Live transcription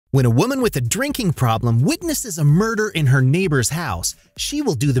When a woman with a drinking problem witnesses a murder in her neighbor's house, she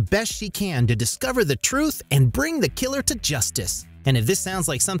will do the best she can to discover the truth and bring the killer to justice. And if this sounds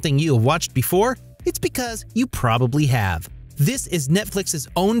like something you have watched before, it's because you probably have. This is Netflix's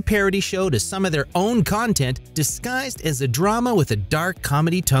own parody show to some of their own content disguised as a drama with a dark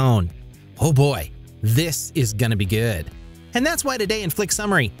comedy tone. Oh boy, this is gonna be good. And that's why today in Flick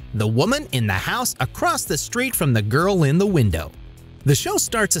Summary, the woman in the house across the street from the girl in the window. The show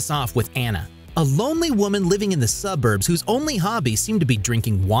starts us off with Anna, a lonely woman living in the suburbs whose only hobbies seem to be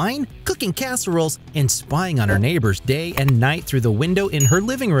drinking wine, cooking casseroles, and spying on her neighbors day and night through the window in her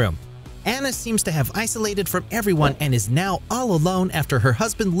living room. Anna seems to have isolated from everyone and is now all alone after her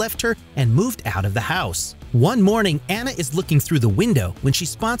husband left her and moved out of the house. One morning, Anna is looking through the window when she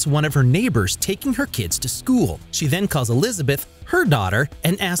spots one of her neighbors taking her kids to school. She then calls Elizabeth, her daughter,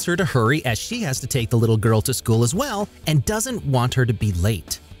 and asks her to hurry as she has to take the little girl to school as well and doesn't want her to be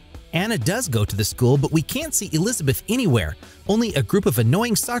late. Anna does go to the school, but we can't see Elizabeth anywhere, only a group of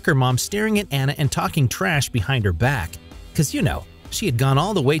annoying soccer moms staring at Anna and talking trash behind her back. 'Cause you know, she had gone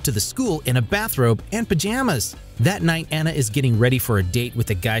all the way to the school in a bathrobe and pajamas. That night, Anna is getting ready for a date with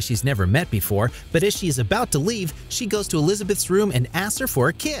a guy she's never met before, but as she is about to leave, she goes to Elizabeth's room and asks her for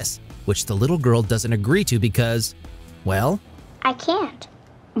a kiss, which the little girl doesn't agree to because, well, I can't.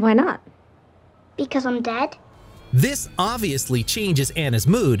 Why not? Because I'm dead? This obviously changes Anna's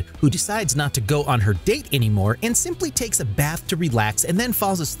mood, who decides not to go on her date anymore and simply takes a bath to relax and then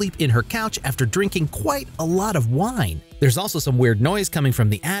falls asleep in her couch after drinking quite a lot of wine. There's also some weird noise coming from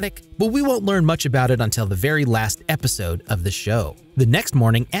the attic, but we won't learn much about it until the very last episode of the show. The next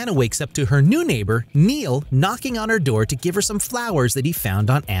morning, Anna wakes up to her new neighbor, Neil, knocking on her door to give her some flowers that he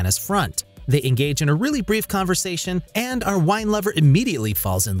found on Anna's front. They engage in a really brief conversation, and our wine lover immediately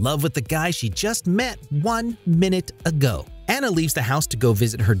falls in love with the guy she just met 1 minute ago. Anna leaves the house to go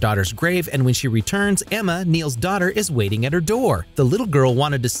visit her daughter's grave, and when she returns, Emma, Neil's daughter, is waiting at her door. The little girl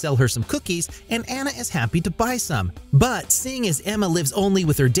wanted to sell her some cookies, and Anna is happy to buy some. But seeing as Emma lives only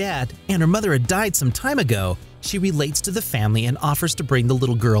with her dad, and her mother had died some time ago, she relates to the family and offers to bring the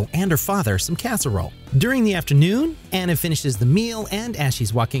little girl and her father some casserole. During the afternoon, Anna finishes the meal, and as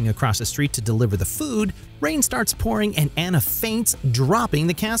she's walking across the street to deliver the food, rain starts pouring and Anna faints, dropping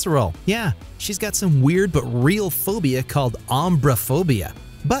the casserole. Yeah, she's got some weird but real phobia called ombraphobia.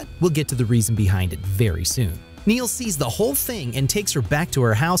 But we'll get to the reason behind it very soon. Neil sees the whole thing and takes her back to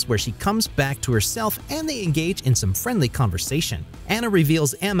her house, where she comes back to herself and they engage in some friendly conversation. Anna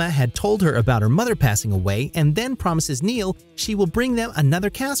reveals Emma had told her about her mother passing away and then promises Neil she will bring them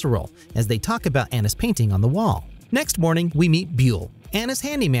another casserole as they talk about Anna's painting on the wall. Next morning, we meet Buell, Anna's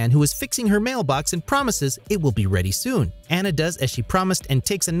handyman, who is fixing her mailbox and promises it will be ready soon. Anna does as she promised and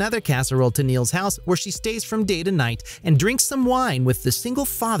takes another casserole to Neil's house, where she stays from day to night and drinks some wine with the single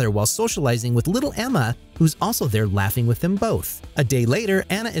father while socializing with little Emma, who's also there laughing with them both. A day later,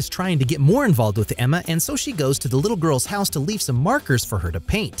 Anna is trying to get more involved with Emma, and so she goes to the little girl's house to leave some markers for her to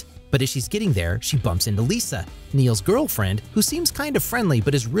paint. But as she's getting there, she bumps into Lisa, Neil's girlfriend, who seems kind of friendly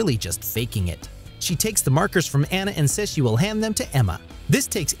but is really just faking it. She takes the markers from Anna and says she will hand them to Emma. This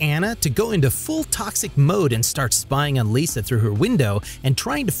takes Anna to go into full toxic mode and start spying on Lisa through her window and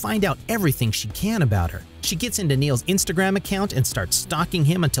trying to find out everything she can about her. She gets into Neil's Instagram account and starts stalking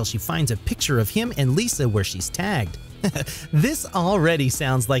him until she finds a picture of him and Lisa where she's tagged. This already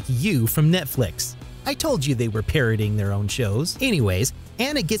sounds like you from Netflix. I told you they were parodying their own shows. Anyways,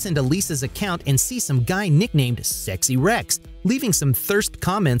 Anna gets into Lisa's account and sees some guy nicknamed Sexy Rex, leaving some thirst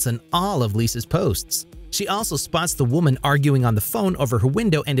comments on all of Lisa's posts. She also spots the woman arguing on the phone over her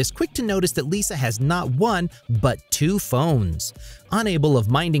window and is quick to notice that Lisa has not one, but 2 phones. Unable of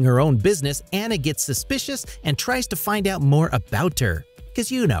minding her own business, Anna gets suspicious and tries to find out more about her.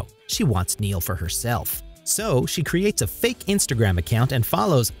 'Cause you know, she wants Neil for herself. So she creates a fake Instagram account and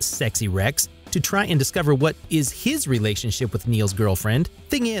follows Sexy Rex to try and discover what is his relationship with Neil's girlfriend.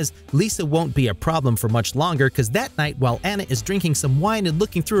 Thing is, Lisa won't be a problem for much longer, because that night while Anna is drinking some wine and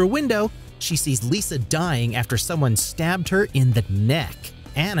looking through her window, she sees Lisa dying after someone stabbed her in the neck.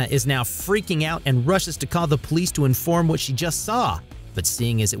 Anna is now freaking out and rushes to call the police to inform what she just saw. But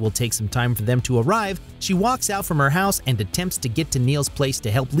seeing as it will take some time for them to arrive, she walks out from her house and attempts to get to Neil's place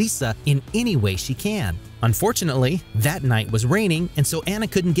to help Lisa in any way she can. Unfortunately, that night was raining, and so Anna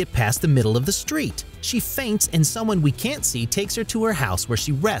couldn't get past the middle of the street. She faints, and someone we can't see takes her to her house, where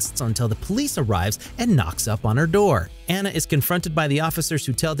she rests until the police arrives and knocks up on her door. Anna is confronted by the officers,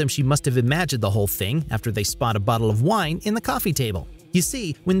 who tell them she must have imagined the whole thing after they spot a bottle of wine in the coffee table. You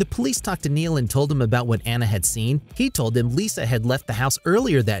see, when the police talked to Neil and told him about what Anna had seen, he told them Lisa had left the house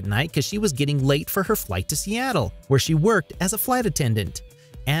earlier that night because she was getting late for her flight to Seattle, where she worked as a flight attendant.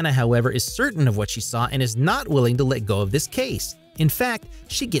 Anna, however, is certain of what she saw and is not willing to let go of this case. In fact,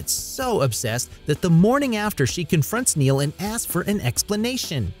 she gets so obsessed that the morning after she confronts Neil and asks for an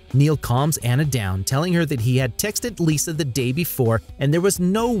explanation. Neil calms Anna down, telling her that he had texted Lisa the day before and there was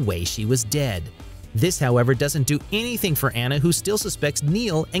no way she was dead. This, however, doesn't do anything for Anna, who still suspects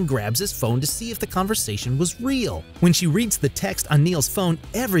Neil and grabs his phone to see if the conversation was real. When she reads the text on Neil's phone,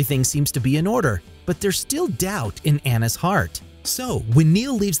 everything seems to be in order, but there's still doubt in Anna's heart. So, when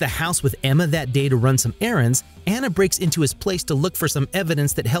Neil leaves the house with Emma that day to run some errands, Anna breaks into his place to look for some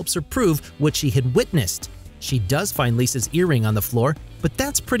evidence that helps her prove what she had witnessed. She does find Lisa's earring on the floor, but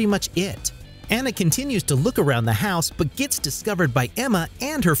that's pretty much it. Anna continues to look around the house, but gets discovered by Emma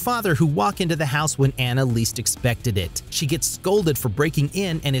and her father, who walk into the house when Anna least expected it. She gets scolded for breaking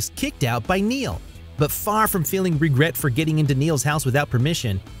in and is kicked out by Neil. But far from feeling regret for getting into Neil's house without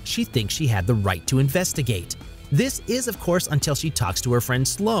permission, she thinks she had the right to investigate. This is, of course, until she talks to her friend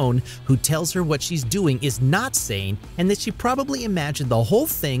Sloane, who tells her what she's doing is not sane and that she probably imagined the whole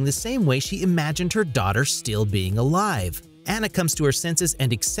thing the same way she imagined her daughter still being alive. Anna comes to her senses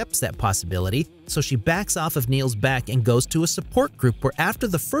and accepts that possibility, so she backs off of Neil's back and goes to a support group where after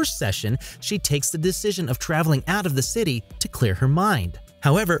the first session, she takes the decision of traveling out of the city to clear her mind.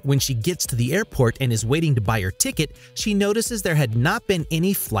 However, when she gets to the airport and is waiting to buy her ticket, she notices there had not been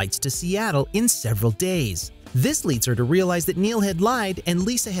any flights to Seattle in several days. This leads her to realize that Neil had lied and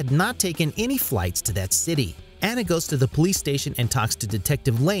Lisa had not taken any flights to that city. Anna goes to the police station and talks to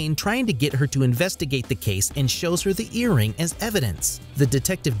Detective Lane, trying to get her to investigate the case, and shows her the earring as evidence. The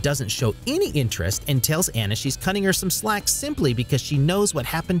detective doesn't show any interest and tells Anna she's cutting her some slack simply because she knows what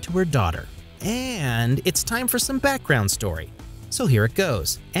happened to her daughter. And it's time for some background story. So here it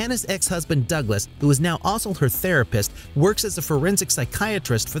goes. Anna's ex-husband Douglas, who is now also her therapist, works as a forensic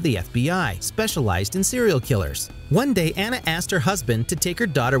psychiatrist for the FBI, specialized in serial killers. One day, Anna asked her husband to take her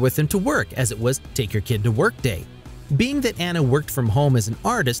daughter with him to work, as it was Take Your Kid to Work Day. Being that Anna worked from home as an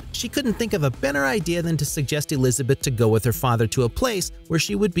artist, she couldn't think of a better idea than to suggest Elizabeth to go with her father to a place where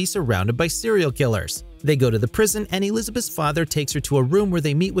she would be surrounded by serial killers. They go to the prison, and Elizabeth's father takes her to a room where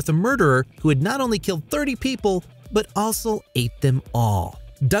they meet with a murderer who had not only killed 30 people, but also ate them all.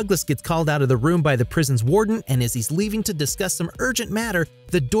 Douglas gets called out of the room by the prison's warden, and as he's leaving to discuss some urgent matter,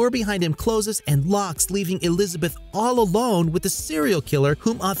 the door behind him closes and locks, leaving Elizabeth all alone with the serial killer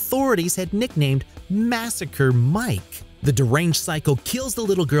whom authorities had nicknamed Massacre Mike. The deranged psycho kills the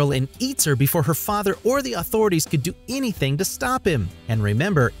little girl and eats her before her father or the authorities could do anything to stop him. And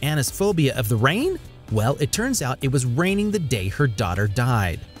remember Anna's phobia of the rain? Well, it turns out it was raining the day her daughter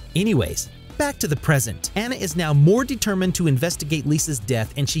died. Anyways, back to the present. Anna is now more determined to investigate Lisa's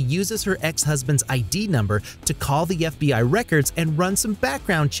death, and she uses her ex-husband's ID number to call the FBI records and run some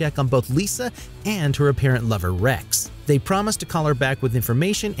background check on both Lisa and her apparent lover Rex. They promise to call her back with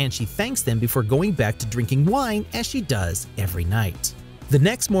information, and she thanks them before going back to drinking wine, as she does every night. The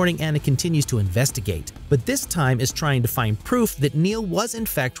next morning, Anna continues to investigate, but this time is trying to find proof that Neil was in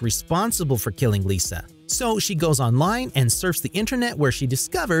fact responsible for killing Lisa. So she goes online and surfs the internet, where she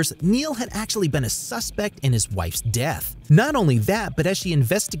discovers Neil had actually been a suspect in his wife's death. Not only that, but as she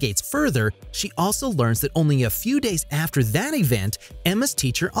investigates further, she also learns that only a few days after that event, Emma's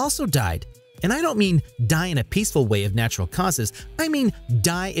teacher also died. And I don't mean die in a peaceful way of natural causes, I mean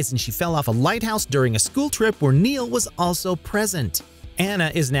die as in she fell off a lighthouse during a school trip where Neil was also present.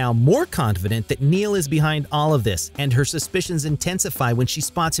 Anna is now more confident that Neil is behind all of this, and her suspicions intensify when she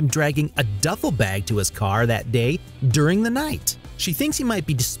spots him dragging a duffel bag to his car that day during the night. She thinks he might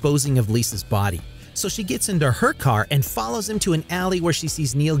be disposing of Lisa's body, so she gets into her car and follows him to an alley where she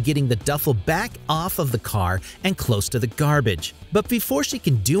sees Neil getting the duffel back off of the car and close to the garbage. But before she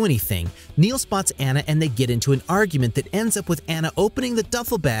can do anything, Neil spots Anna and they get into an argument that ends up with Anna opening the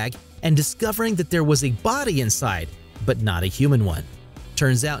duffel bag and discovering that there was a body inside, but not a human one.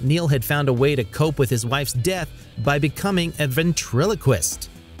 Turns out Neil had found a way to cope with his wife's death by becoming a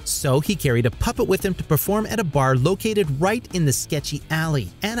ventriloquist. So he carried a puppet with him to perform at a bar located right in the sketchy alley.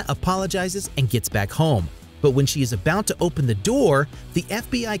 Anna apologizes and gets back home. But when she is about to open the door, the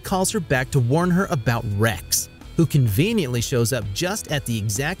FBI calls her back to warn her about Rex, who conveniently shows up just at the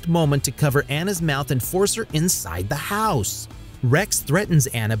exact moment to cover Anna's mouth and force her inside the house. Rex threatens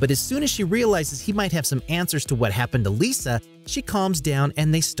Anna, but as soon as she realizes he might have some answers to what happened to Lisa, she calms down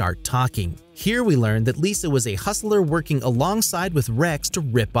and they start talking. Here we learn that Lisa was a hustler working alongside with Rex to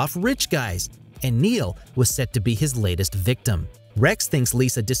rip off rich guys, and Neil was set to be his latest victim. Rex thinks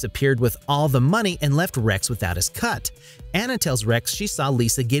Lisa disappeared with all the money and left Rex without his cut. Anna tells Rex she saw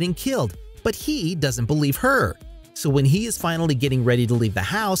Lisa getting killed, but he doesn't believe her. So when he is finally getting ready to leave the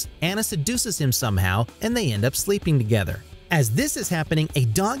house, Anna seduces him somehow and they end up sleeping together. As this is happening, a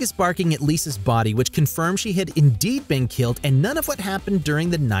dog is barking at Lisa's body, which confirms she had indeed been killed and none of what happened during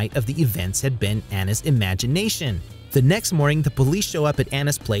the night of the events had been Anna's imagination. The next morning, the police show up at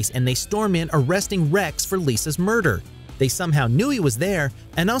Anna's place and they storm in, arresting Rex for Lisa's murder. They somehow knew he was there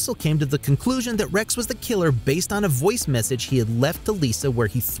and also came to the conclusion that Rex was the killer based on a voice message he had left to Lisa where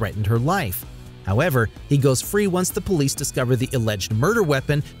he threatened her life. However, he goes free once the police discover the alleged murder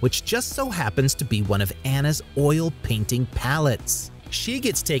weapon, which just so happens to be one of Anna's oil painting palettes. She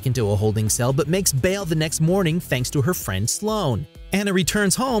gets taken to a holding cell but makes bail the next morning thanks to her friend Sloane. Anna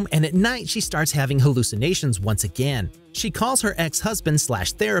returns home and at night she starts having hallucinations once again. She calls her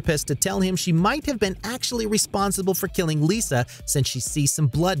ex-husband/therapist to tell him she might have been actually responsible for killing Lisa since she sees some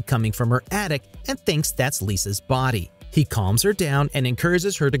blood coming from her attic and thinks that's Lisa's body. He calms her down and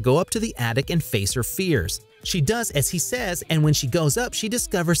encourages her to go up to the attic and face her fears. She does as he says, and when she goes up, she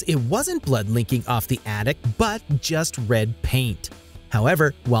discovers it wasn't blood leaking off the attic, but just red paint.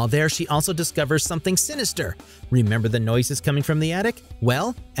 However, while there, she also discovers something sinister. Remember the noises coming from the attic?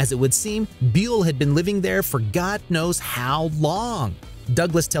 Well, as it would seem, Buell had been living there for God knows how long.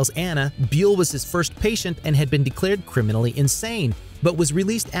 Douglas tells Anna Buell was his first patient and had been declared criminally insane, but was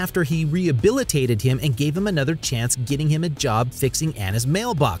released after he rehabilitated him and gave him another chance, getting him a job fixing Anna's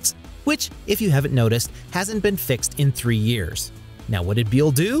mailbox, which, if you haven't noticed, hasn't been fixed in 3 years. Now, what did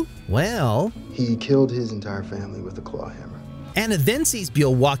Buell do? Well, he killed his entire family with a claw hammer. Anna then sees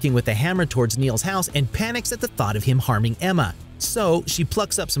Buell walking with a hammer towards Neil's house and panics at the thought of him harming Emma. So she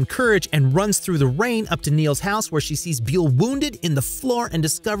plucks up some courage and runs through the rain up to Neil's house where she sees Buell wounded in the floor and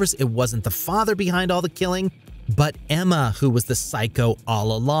discovers it wasn't the father behind all the killing, but Emma, who was the psycho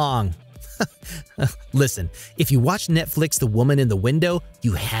all along. Listen, if you watch Netflix The Woman in the Window,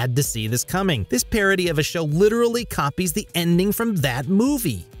 you had to see this coming. This parody of a show literally copies the ending from that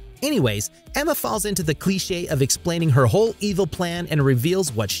movie. Anyways, Emma falls into the cliche of explaining her whole evil plan and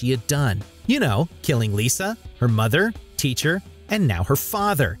reveals what she had done. You know, killing Lisa, her mother, teacher, and now her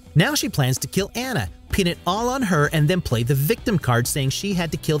father. Now she plans to kill Anna, pin it all on her, and then play the victim card saying she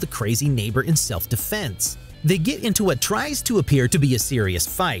had to kill the crazy neighbor in self-defense. They get into what tries to appear to be a serious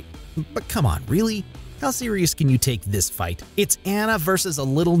fight. But come on, really? How serious can you take this fight? It's Anna versus a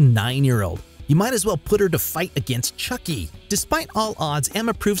little 9-year-old. You might as well put her to fight against Chucky. Despite all odds,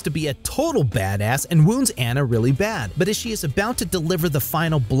 Emma proves to be a total badass and wounds Anna really bad. But as she is about to deliver the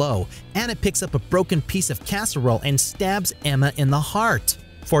final blow, Anna picks up a broken piece of casserole and stabs Emma in the heart.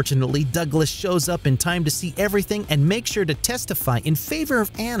 Fortunately, Douglas shows up in time to see everything and make sure to testify in favor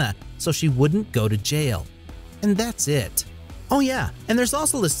of Anna so she wouldn't go to jail. And that's it. Oh yeah, and there's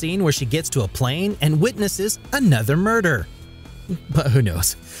also the scene where she gets to a plane and witnesses another murder. But who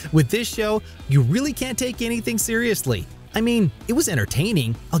knows? With this show, you really can't take anything seriously. I mean, it was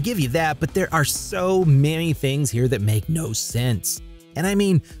entertaining, I'll give you that, but there are so many things here that make no sense. And I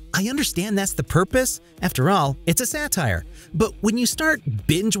mean, I understand that's the purpose. After all, it's a satire. But when you start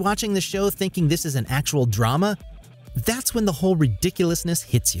binge watching the show thinking this is an actual drama, that's when the whole ridiculousness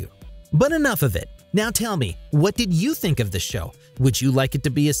hits you. But enough of it. Now tell me, what did you think of the show? Would you like it to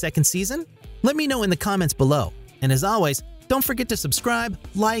be a second season? Let me know in the comments below. And as always, don't forget to subscribe,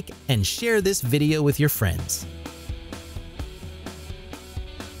 like, and share this video with your friends.